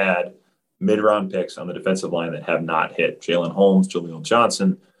certainly have had mid-round picks on the defensive line that have not hit. Jalen Holmes, Jaleel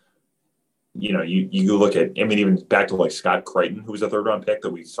Johnson. You look at, I mean, even back to like Scott Crichton, who was a third-round pick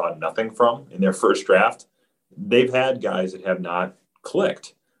that we saw nothing from in their first draft. They've had guys that have not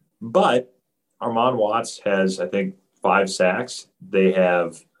clicked. But Armon Watts has, I think, 5 sacks. They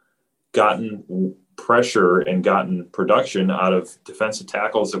have gotten pressure and gotten production out of defensive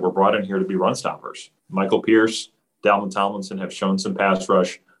tackles that were brought in here to be run stoppers. Michael Pierce, Dalvin Tomlinson have shown some pass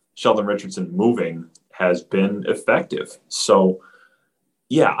rush. Sheldon Richardson moving has been effective. So,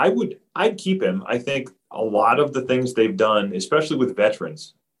 yeah, I'd keep him. I think a lot of the things they've done, especially with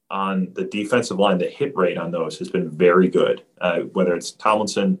veterans on the defensive line, the hit rate on those has been very good. Whether it's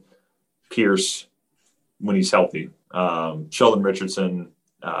Tomlinson, Pierce, when he's healthy, Sheldon Richardson,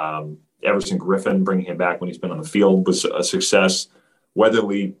 Everson Griffin, bringing him back when he's been on the field, was a success.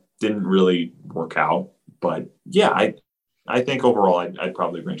 Weatherly didn't really work out. But, yeah, I think overall I'd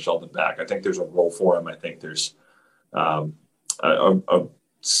probably bring Shelton back. I think there's a role for him. I think there's a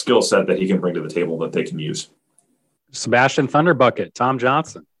skill set that he can bring to the table that they can use. Sebastian Thunderbucket, Tom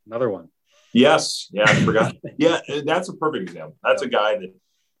Johnson, another one. Yes. Yeah, I forgot. Yeah, that's a perfect example. That's a guy that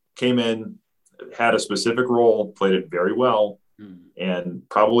came in, had a specific role, played it very well, and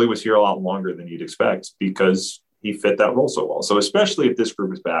probably was here a lot longer than you'd expect because he fit that role so well. So especially if this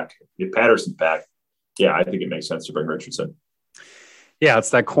group is back, if Patterson's back, yeah, I think it makes sense to bring Richardson. Yeah,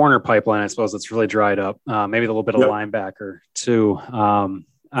 it's that corner pipeline, I suppose, that's really dried up. Maybe a little bit of linebacker, too.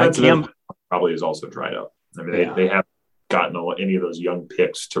 Probably is also dried up. I mean, they haven't gotten any of those young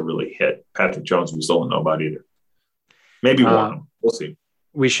picks to really hit. Patrick Jones, we still don't know about either. Maybe one. We'll see.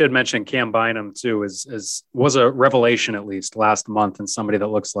 We should mention Cam Bynum, too, was a revelation, at least, last month, and somebody that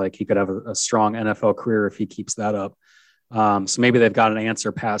looks like he could have a strong NFL career if he keeps that up. So maybe they've got an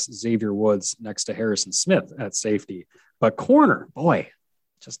answer past Xavier Woods next to Harrison Smith at safety. But corner, boy,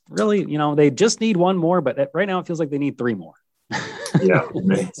 just really, they just need one more, but right now it feels like they need three more. Yeah.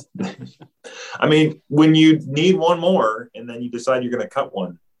 I mean, when you need one more and then you decide you're going to cut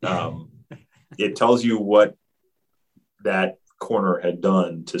one, it tells you what that corner had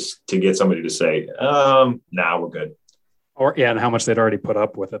done to get somebody to say, nah, we're good. And how much they'd already put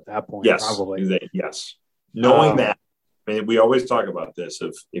up with at that point. Yes. Probably. Yes. Knowing that, I mean, we always talk about this.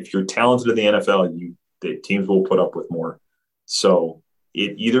 If you're talented in the NFL, the teams will put up with more. So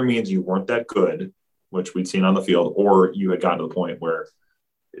it either means you weren't that good, which we'd seen on the field, or you had gotten to the point where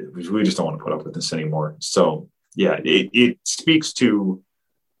we just don't want to put up with this anymore. So, yeah, it speaks to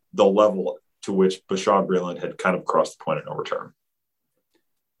the level to which Bashaud Breeland had kind of crossed the point of no return.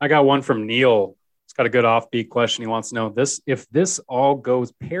 I got one from Neil. It's got a good offbeat question. He wants to know if this all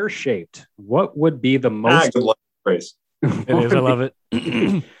goes pear-shaped, what would be the most... Good luck, Grace. It is. I love it.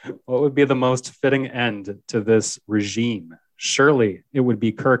 What would be the most fitting end to this regime? Surely it would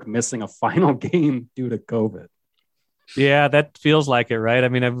be Kirk missing a final game due to COVID. Yeah, that feels like it, right? I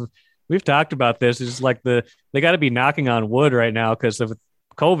mean, we've talked about this. It's just like they got to be knocking on wood right now because of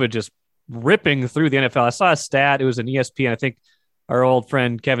COVID just ripping through the NFL. I saw a stat. It was an ESPN. I think our old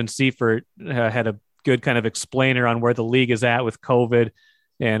friend Kevin Seifert had a good kind of explainer on where the league is at with COVID.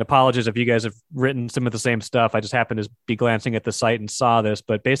 And apologies if you guys have written some of the same stuff. I just happened to be glancing at the site and saw this.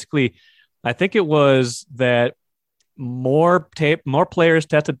 But basically, I think it was that more players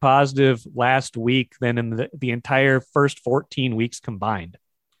tested positive last week than in the entire first 14 weeks combined.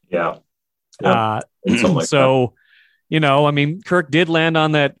 Yeah. So, I mean, Kirk did land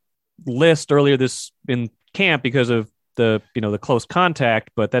on that list earlier in camp because of the close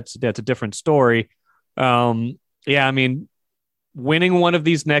contact, but that's a different story. Yeah, I mean, winning one of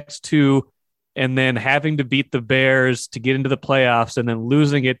these next two and then having to beat the Bears to get into the playoffs and then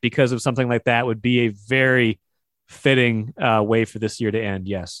losing it because of something like that would be a very fitting way for this year to end.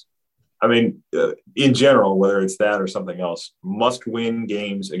 Yes. I mean, in general, whether it's that or something else, must-win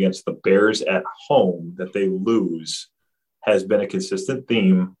games against the Bears at home that they lose has been a consistent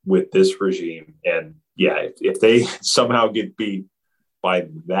theme with this regime. And yeah, if they somehow get beat by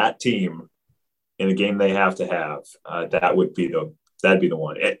that team in a game they have to have, that'd be the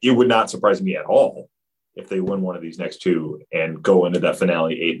one. It would not surprise me at all if they win one of these next two and go into that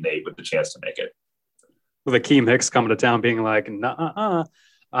finale 8-8 with the chance to make it. With Akeem Hicks coming to town being like,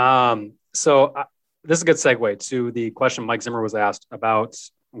 so this is a good segue to the question Mike Zimmer was asked about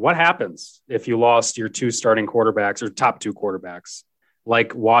what happens if you lost your two starting quarterbacks or top two quarterbacks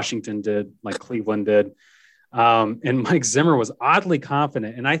like Washington did, like Cleveland did. And Mike Zimmer was oddly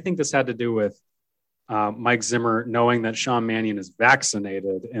confident. And I think this had to do with Mike Zimmer knowing that Sean Mannion is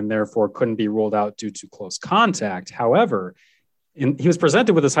vaccinated and therefore couldn't be ruled out due to close contact. However, he was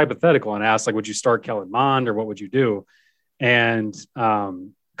presented with this hypothetical and asked, like, would you start Kellen Mond or what would you do? And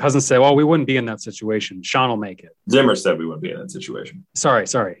Cousins said, well, we wouldn't be in that situation. Sean will make it. Zimmer said we wouldn't be in that situation. Sorry.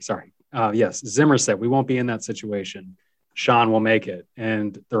 Yes, Zimmer said we won't be in that situation. Sean will make it.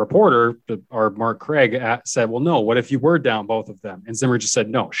 And the reporter, or Mark Craig, said, well, no, what if you were down both of them? And Zimmer just said,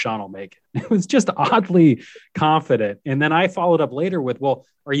 no, Sean will make it. It was just oddly confident. And then I followed up later with, well,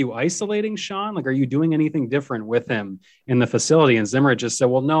 are you isolating Sean? Like, are you doing anything different with him in the facility? And Zimmer just said,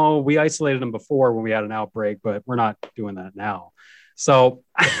 well, no, we isolated him before when we had an outbreak, but we're not doing that now. So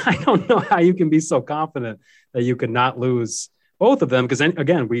I don't know how you can be so confident that you could not lose both of them, because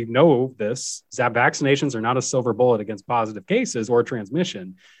again, we know this. Vaccinations are not a silver bullet against positive cases or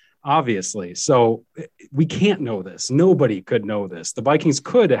transmission, obviously. So we can't know this. Nobody could know this. The Vikings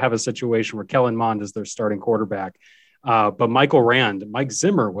could have a situation where Kellen Mond is their starting quarterback But Mike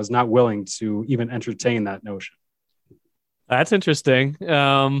Zimmer was not willing to even entertain that notion. That's interesting.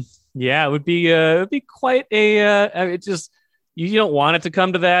 Yeah, it would be quite a. It just you don't want it to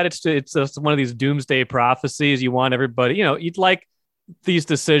come to that. It's just one of these doomsday prophecies. You want everybody, you'd like these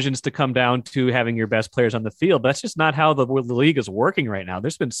decisions to come down to having your best players on the field. But that's just not how the league is working right now.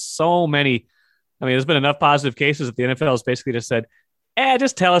 There's been so many. I mean, there's been enough positive cases that the NFL has basically just said,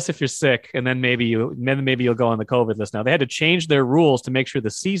 just tell us if you're sick, and then maybe you'll go on the COVID list. Now they had to change their rules to make sure the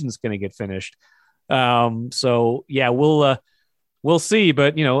season's going to get finished. So yeah, we'll see.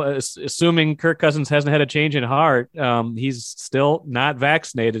 But assuming Kirk Cousins hasn't had a change in heart, he's still not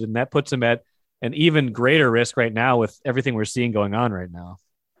vaccinated, and that puts him at an even greater risk right now with everything we're seeing going on right now.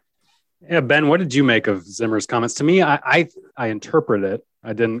 Yeah, Ben, what did you make of Zimmer's comments? To me, I interpret it.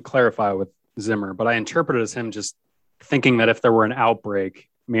 I didn't clarify with Zimmer, but I interpret it as him just thinking that if there were an outbreak,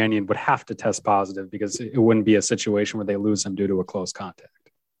 Mannion would have to test positive because it wouldn't be a situation where they lose him due to a close contact.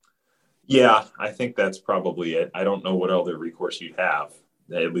 Yeah, I think that's probably it. I don't know what other recourse you'd have,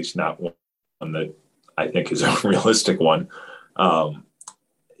 at least not one that I think is a realistic one.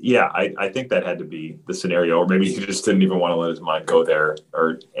 I think that had to be the scenario, or maybe he just didn't even want to let his mind go there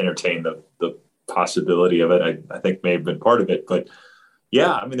or entertain the possibility of it. I think may have been part of it, but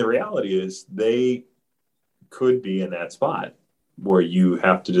yeah, I mean, the reality is they could be in that spot where you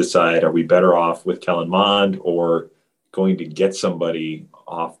have to decide, are we better off with Kellen Mond or going to get somebody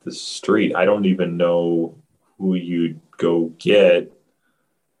off the street? I don't even know who you'd go get.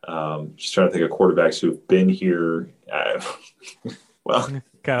 Just trying to think of quarterbacks who've been here.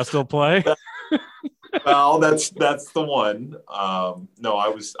 Kyle still play? Well, that's the one. No, I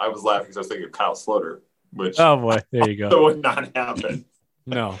was laughing because I was thinking of Kyle Sloter, which oh boy, there you go. That would not happen.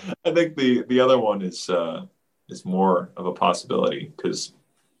 No, I think the other one is more of a possibility because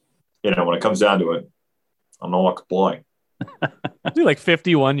when it comes down to it, I don't know what could play. Is he like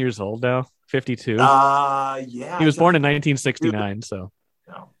 51 years old now? 52? Yeah. He was born in 1969, so.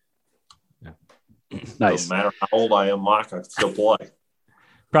 No. Yeah. Nice. No matter how old I am, Locke, I can still play.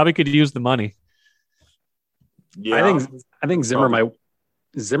 Probably could use the money. Yeah. I think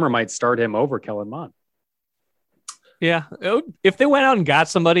Zimmer might start him over Kellen Mond. Yeah. If they went out and got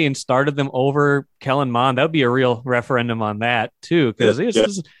somebody and started them over Kellen Mond, that would be a real referendum on that too. Because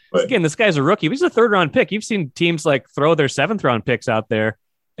again, this guy's a rookie. He's a 3rd round pick. You've seen teams like throw their 7th round picks out there.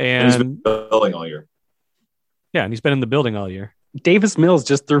 And he's been building all year. Yeah, and he's been in the building all year. Davis Mills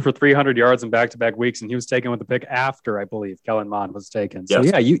just threw for 300 yards in back-to-back weeks, and he was taken with the pick after, I believe, Kellen Mond was taken. So,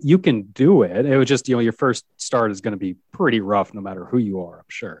 yes. Yeah, you can do it. It was just, your first start is going to be pretty rough no matter who you are, I'm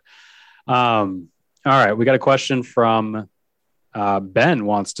sure. All right, we got a question from Ben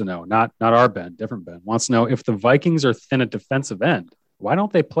wants to know, not our Ben, different Ben, wants to know if the Vikings are thin at defensive end, why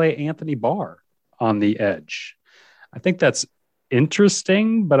don't they play Anthony Barr on the edge? I think that's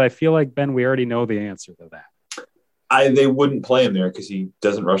interesting, but I feel like, Ben, we already know the answer to that. They wouldn't play him there because he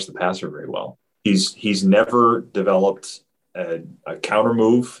doesn't rush the passer very well. He's never developed a counter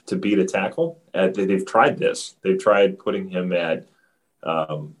move to beat a tackle. They've tried this. They've tried putting him at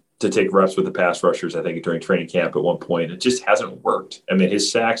to take reps with the pass rushers, I think, during training camp at one point. It just hasn't worked. I mean,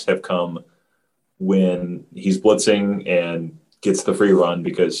 his sacks have come when he's blitzing and gets the free run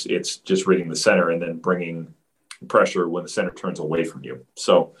because it's just reading the center and then bringing pressure when the center turns away from you.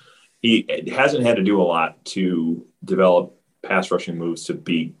 So he hasn't had to do a lot to develop pass rushing moves to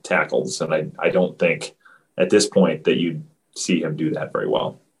beat tackles. And I don't think at this point that you'd see him do that very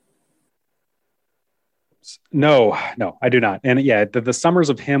well. No, I do not. And yeah, the summers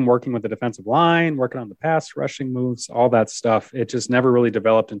of him working with the defensive line, working on the pass rushing moves, all that stuff, it just never really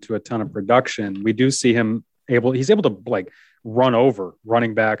developed into a ton of production. We do see him he's able to like run over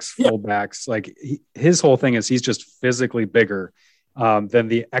running backs, fullbacks. Yeah. Like his whole thing is he's just physically bigger than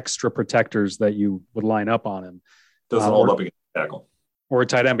the extra protectors that you would line up on him. Doesn't hold up against the tackle. Or a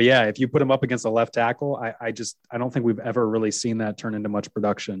tight end. But yeah, if you put him up against a left tackle, I don't think we've ever really seen that turn into much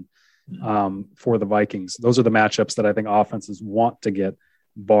production for the Vikings. Those are the matchups that I think offenses want to get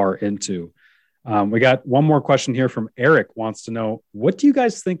Barr into. We got one more question here from Eric wants to know, what do you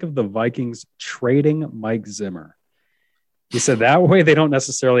guys think of the Vikings trading Mike Zimmer? He said that way they don't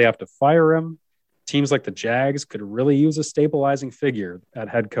necessarily have to fire him. Teams like the Jags could really use a stabilizing figure at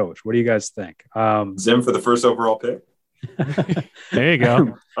head coach. What do you guys think? Zim for the first overall pick. There you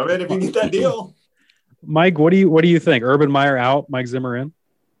go. I mean, if you get that deal. Mike, what do you think? Urban Meyer out, Mike Zimmer in?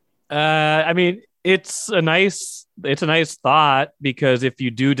 I mean, it's a nice thought, because if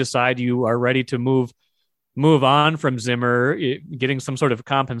you do decide you are ready to move on from Zimmer, getting some sort of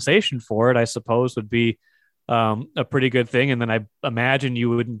compensation for it, I suppose, would be a pretty good thing. And then I imagine you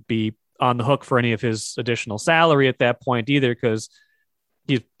wouldn't be on the hook for any of his additional salary at that point either, because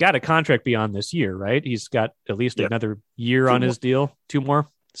he's got a contract beyond this year, right? He's got at least another year on his deal, 2 more.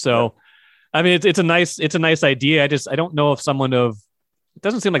 So, I mean, it's a nice idea. I don't know if it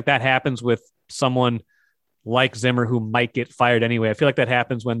doesn't seem like that happens with someone like Zimmer who might get fired anyway. I feel like that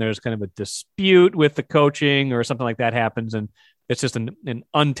happens when there's kind of a dispute with the coaching or something like that happens, and it's just an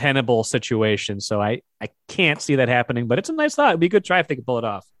untenable situation. So I can't see that happening, but it's a nice thought. It'd be a good try if they could pull it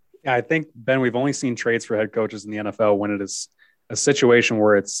off. Yeah, I think, Ben, we've only seen trades for head coaches in the NFL when it is a situation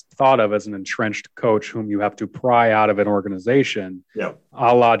where it's thought of as an entrenched coach whom you have to pry out of an organization,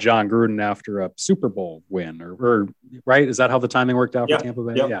 a la John Gruden after a Super Bowl win, or right? Is that how the timing worked out for Tampa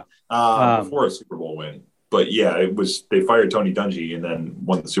Bay? Yeah. Before a Super Bowl win. But they fired Tony Dungy and then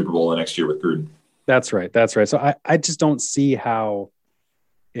won the Super Bowl the next year with Gruden. That's right. So I just don't see how,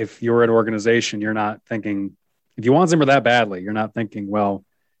 if you're an organization, you're not thinking, if you want Zimmer that badly, you're not thinking, well,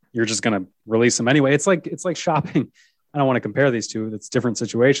 you're just going to release him anyway. It's like shopping. I don't want to compare these two. It's different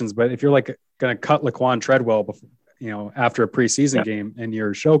situations, but if you're like going to cut Laquan Treadwell before, after a preseason game and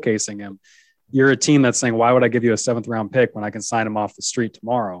you're showcasing him, you're a team that's saying, why would I give you a 7th round pick when I can sign him off the street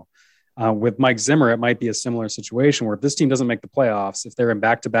tomorrow? With Mike Zimmer, it might be a similar situation where if this team doesn't make the playoffs, if they're in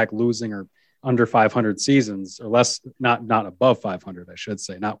back-to-back losing or under 500 seasons or less, not above 500, I should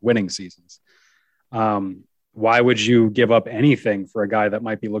say, not winning seasons. Why would you give up anything for a guy that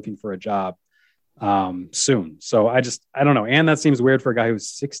might be looking for a job soon? So I don't know. And that seems weird for a guy who's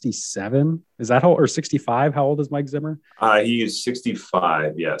 67. Is that how, or 65? How old is Mike Zimmer? He is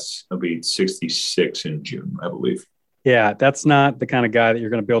 65. Yes. He'll be 66 in June, I believe. Yeah. That's not the kind of guy that you're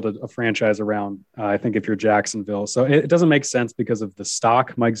going to build a franchise around. I think if you're Jacksonville, so it doesn't make sense because of the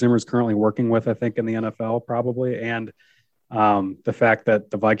stock Mike Zimmer is currently working with, I think in the NFL probably. And the fact that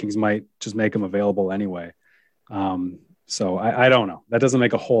the Vikings might just make him available anyway. So I don't know. That doesn't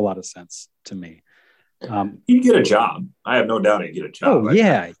make a whole lot of sense to me. He'd get a job. I have no doubt he'd get a job. Oh,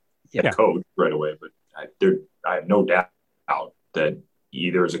 yeah. Coach right away. But I have no doubt that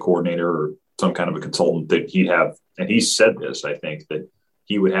either as a coordinator or some kind of a consultant that he'd have, and he said this, I think, that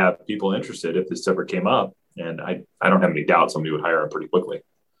he would have people interested if this ever came up. And I don't have any doubt somebody would hire him pretty quickly.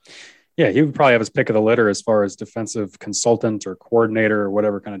 Yeah, he would probably have his pick of the litter as far as defensive consultant or coordinator or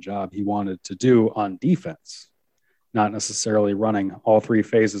whatever kind of job he wanted to do on defense, not necessarily running all 3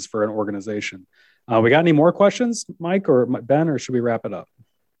 phases for an organization. We got any more questions, Mike or Ben, or should we wrap it up?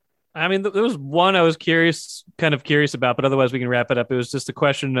 I mean, there was one I was curious about, but otherwise we can wrap it up. It was just a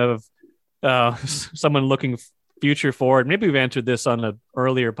question of someone looking future forward. Maybe we've answered this on an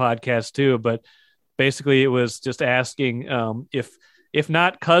earlier podcast too, but basically it was just asking if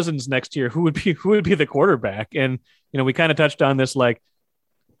not Cousins next year, who would be the quarterback? And, we kind of touched on this, like,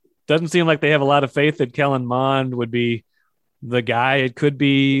 doesn't seem like they have a lot of faith that Kellen Mond would be the guy. It could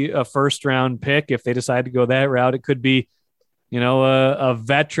be a 1st round pick if they decide to go that route. It could be, a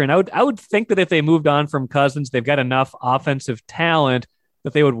veteran. I would think that if they moved on from Cousins, they've got enough offensive talent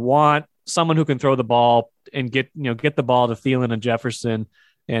that they would want someone who can throw the ball and get the ball to Thielen and Jefferson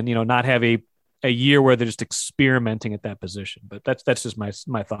and, not have a year where they're just experimenting at that position. But that's just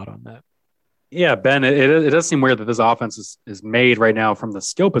my thought on that. Yeah, Ben, it does seem weird that this offense is made right now from the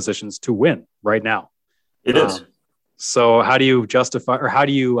skill positions to win right now. It is. So how do you justify, or how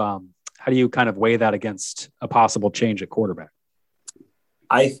do you kind of weigh that against a possible change at quarterback?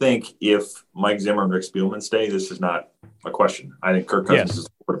 I think if Mike Zimmer and Rick Spielman stay, this is not a question. I think Kirk Cousins is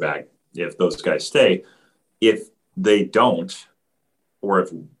the quarterback if those guys stay. If they don't, or if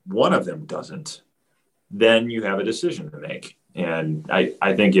one of them doesn't, then you have a decision to make. And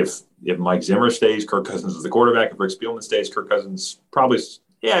I think if Mike Zimmer stays, Kirk Cousins is the quarterback. If Rick Spielman stays, Kirk Cousins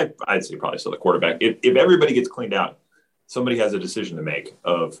I'd say probably still the quarterback. If everybody gets cleaned out, somebody has a decision to make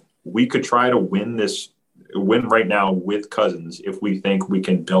of, we could try to win right now with Cousins if we think we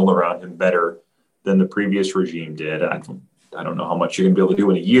can build around him better than the previous regime did. I don't know how much you're going to be able to do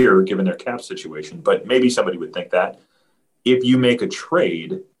in a year given their cap situation, but maybe somebody would think that. If you make a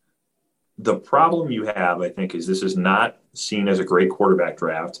trade, the problem you have, I think, is this is not seen as a great quarterback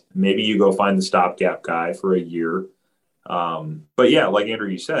draft. Maybe you go find the stopgap guy for a year. But yeah, like Andrew,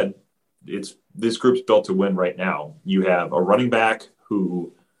 you said, this group's built to win right now. You have a running back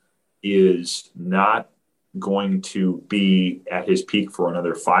who is not going to be at his peak for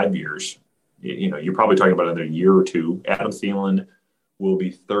another 5 years. You're probably talking about another year or two. Adam Thielen will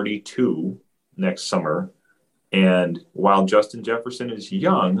be 32 next summer. And while Justin Jefferson is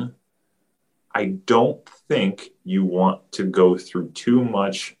young, I don't think you want to go through too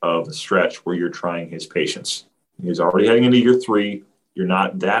much of a stretch where you're trying his patience. He's already heading into year 3. You're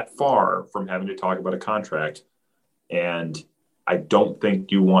not that far from having to talk about a contract. And I don't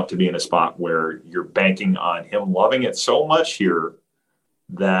think you want to be in a spot where you're banking on him loving it so much here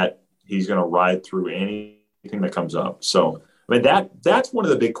that he's going to ride through anything that comes up. So, I mean, that's one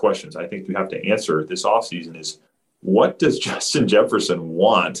of the big questions I think we have to answer this offseason is, what does Justin Jefferson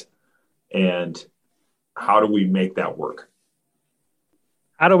want, and how do we make that work?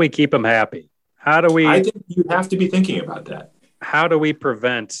 How do we keep him happy? I think you have to be thinking about that. How do we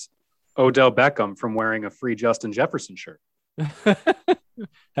prevent Odell Beckham from wearing a free Justin Jefferson shirt?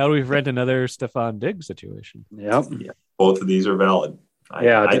 How do we prevent another Stephon Diggs situation? Yep. Yeah, both of these are valid.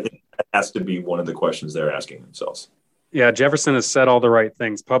 I think that has to be one of the questions they're asking themselves. Yeah, Jefferson has said all the right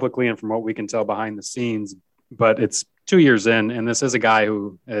things publicly and from what we can tell behind the scenes, but it's 2 years in, and this is a guy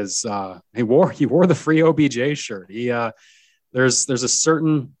who is he wore the free OBJ shirt. There's a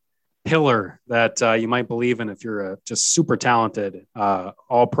certain pillar that you might believe in if you're a just super talented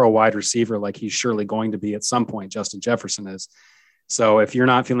all-pro wide receiver like he's surely going to be at some point. Justin Jefferson is. So if you're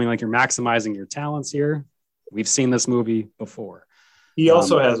not feeling like you're maximizing your talents here, we've seen this movie before. He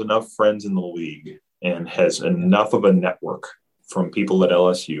also has enough friends in the league and has enough of a network from people at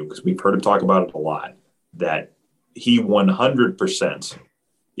LSU, because we've heard him talk about it a lot, that he 100%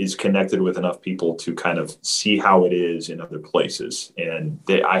 is connected with enough people to kind of see how it is in other places. And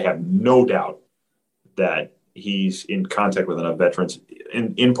I have no doubt that he's in contact with enough veterans,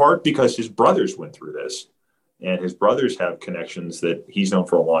 in part because his brothers went through this, and his brothers have connections that he's known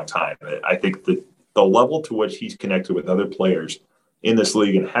for a long time. I think that the level to which he's connected with other players in this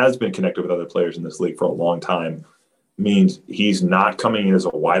league and has been connected with other players in this league for a long time means he's not coming in as a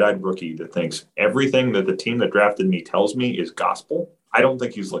wide-eyed rookie that thinks everything that the team that drafted me tells me is gospel. I don't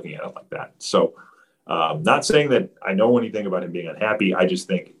think he's looking at it like that. So not saying that I know anything about him being unhappy. I just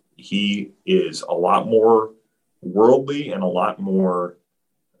think he is a lot more worldly and a lot more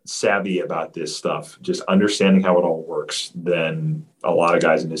savvy about this stuff, just understanding how it all works, than a lot of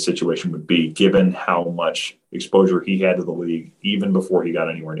guys in his situation would be, given how much exposure he had to the league even before he got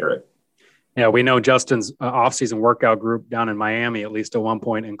anywhere near it. Yeah, we know Justin's offseason workout group down in Miami, at least at one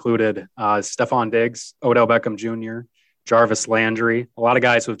point, included Stephon Diggs, Odell Beckham Jr., Jarvis Landry, a lot of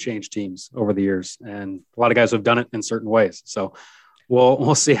guys who have changed teams over the years, and a lot of guys who have done it in certain ways. So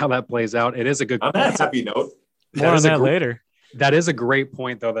we'll see how that plays out. It is a good. On that happy note, more on that later. That is a great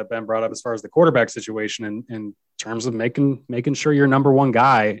point, though, that Ben brought up as far as the quarterback situation in terms of making sure your number one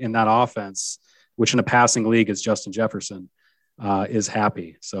guy in that offense, which in a passing league is Justin Jefferson, is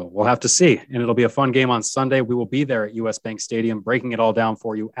happy. So we'll have to see. And it'll be a fun game on Sunday. We will be there at US Bank Stadium, breaking it all down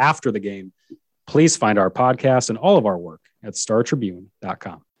for you after the game. Please find our podcast and all of our work at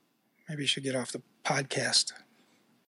StarTribune.com. Maybe you should get off the podcast.